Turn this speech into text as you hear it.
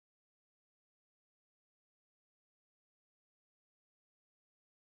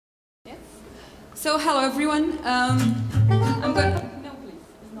So hello everyone. I'm going. No, please.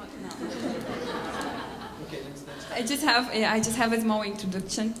 It's not now. Okay, let's I just have a small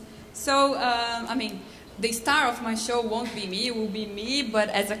introduction. So I mean, the star of my show won't be me. It will be me, but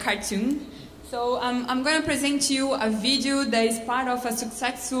as a cartoon. So I'm going to present to you a video that is part of a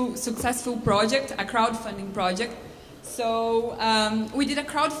successful project, a crowdfunding project. So we did a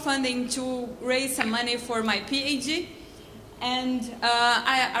crowdfunding to raise some money for my PhD. And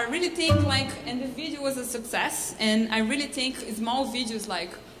I really think and the video was a success, and I really think small videos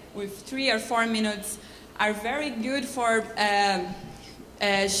with 3 or 4 minutes are very good for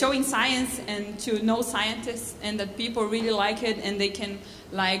showing science and to know scientists, and that people really like it and they can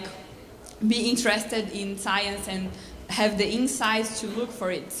be interested in science and have the insights to look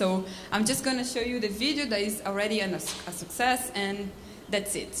for it. So I'm just going to show you the video that is already a success, and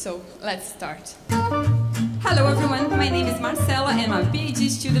that's it. So let's start. Hello everyone, my name is Marcela and I'm a PhD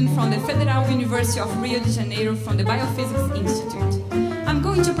student from the Federal University of Rio de Janeiro from the Biophysics Institute. I'm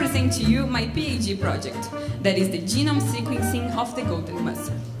going to present to you my PhD project, that is the genome sequencing of the golden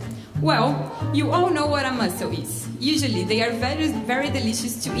mussel. Well, you all know what a mussel is. Usually they are very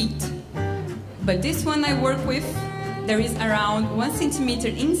delicious to eat. But this one I work with, there is around 1 centimeter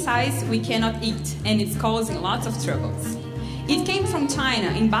in size we cannot eat, and it's causing lots of troubles. It came from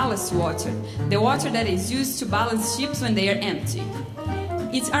China in ballast water, the water that is used to ballast ships when they are empty.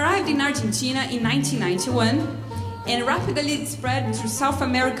 It arrived in Argentina in 1991 and rapidly spread through South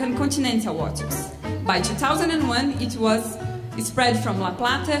American continental waters. By 2001, it was spread from La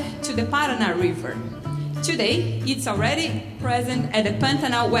Plata to the Paraná River. Today, it's already present at the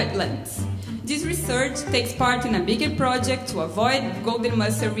Pantanal wetlands. This research takes part in a bigger project to avoid golden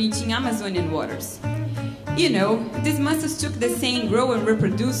mussel reaching Amazonian waters. You know, these mussels took the saying grow and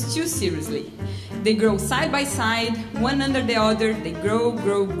reproduce too seriously. They grow side by side, one under the other, they grow,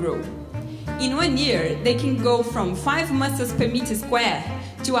 grow, grow. In 1 year, they can go from 5 mussels per meter square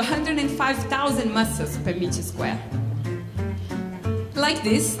to 105,000 mussels per meter square. Like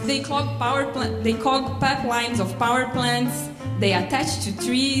this, they clog pipelines of power plants, they attach to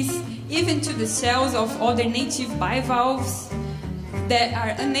trees, even to the shells of other native bivalves that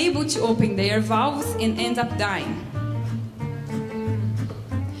are unable to open their valves and end up dying.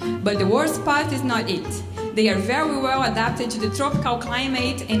 But the worst part is not it. They are very well adapted to the tropical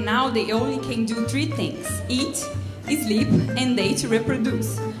climate, and now they only can do 3 things: eat, sleep, and they to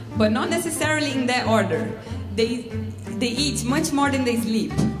reproduce. But not necessarily in that order. They eat much more than they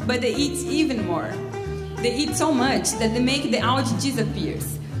sleep, but they eat even more. They eat so much that they make the algae disappear.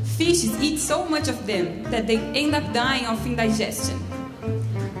 Fishes eat so much of them that they end up dying of indigestion.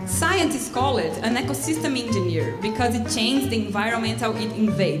 Scientists call it an ecosystem engineer because it changes the environment it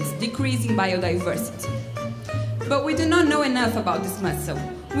invades, decreasing biodiversity. But we do not know enough about this mussel.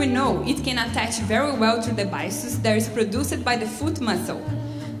 We know it can attach very well to the byssus that is produced by the foot mussel.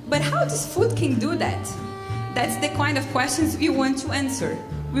 But how this foot can do that? That's the kind of questions we want to answer.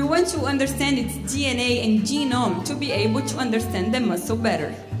 We want to understand its DNA and genome to be able to understand the mussel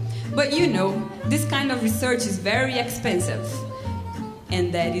better. But you know, this kind of research is very expensive.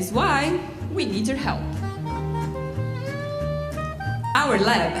 And that is why we need your help. Our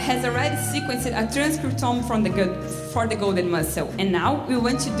lab has already sequenced a transcriptome for the golden mussel, and now we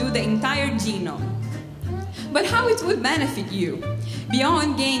want to do the entire genome. But how it would benefit you?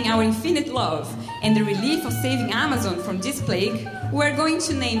 Beyond gaining our infinite love and the relief of saving Amazon from this plague, we are going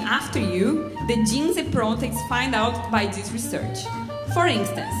to name after you the genes and proteins found out by this research. For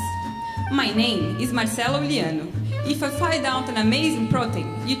instance, my name is Marcela Uliano. If I find out an amazing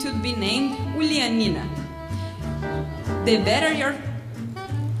protein, it would be named Ulianina. The better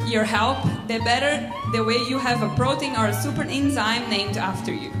your help, the better the way you have a protein or a super enzyme named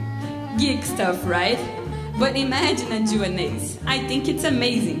after you. Geek stuff, right? But imagine a Juanese. I think it's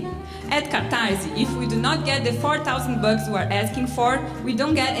amazing. At Catarse, if we do not get the 4,000 bucks we are asking for, we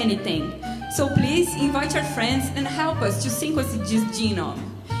don't get anything. So please invite your friends and help us to sequence this genome.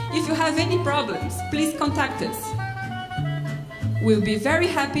 If you have any problems, please contact us. We'll be very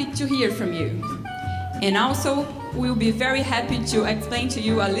happy to hear from you. And also, we'll be very happy to explain to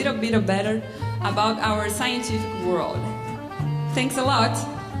you a little bit better about our scientific world. Thanks a lot.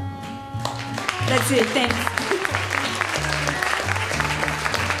 That's it, thanks.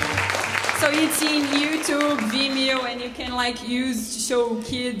 So it's in YouTube, Vimeo, and you can use to show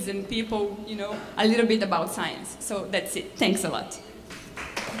kids and people, a little bit about science. So that's it. Thanks a lot.